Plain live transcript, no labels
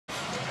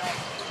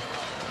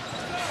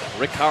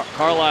Rick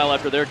Carlisle,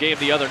 after their game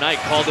the other night,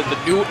 called it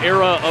the new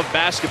era of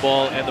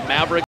basketball, and the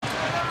Mavericks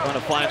trying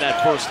to find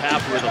that first half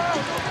rhythm.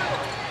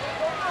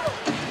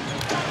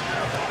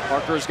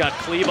 Parker's got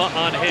Kleba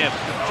on him.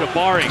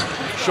 Jabari,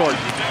 short.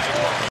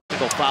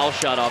 Single foul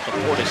shot off the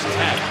Portis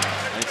Tech.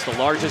 And it's the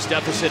largest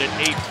deficit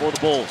at 8 for the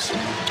Bulls.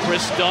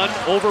 Chris Dunn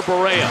over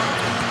Barea.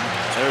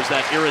 There's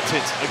that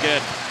irritant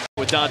again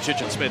with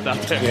Doncic and Smith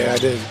out there. Yeah,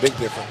 it is. Big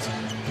difference.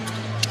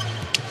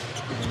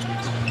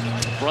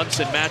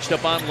 Brunson matched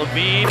up on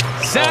Levine.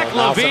 Zach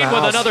LaVine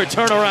with another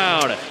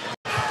turnaround.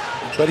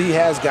 But he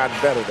has gotten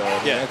better,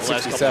 though. Yeah, at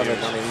 67,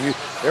 I mean,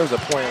 there was a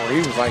point where he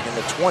was like in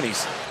the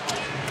 20s.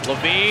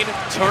 LaVine,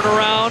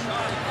 turnaround.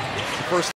 First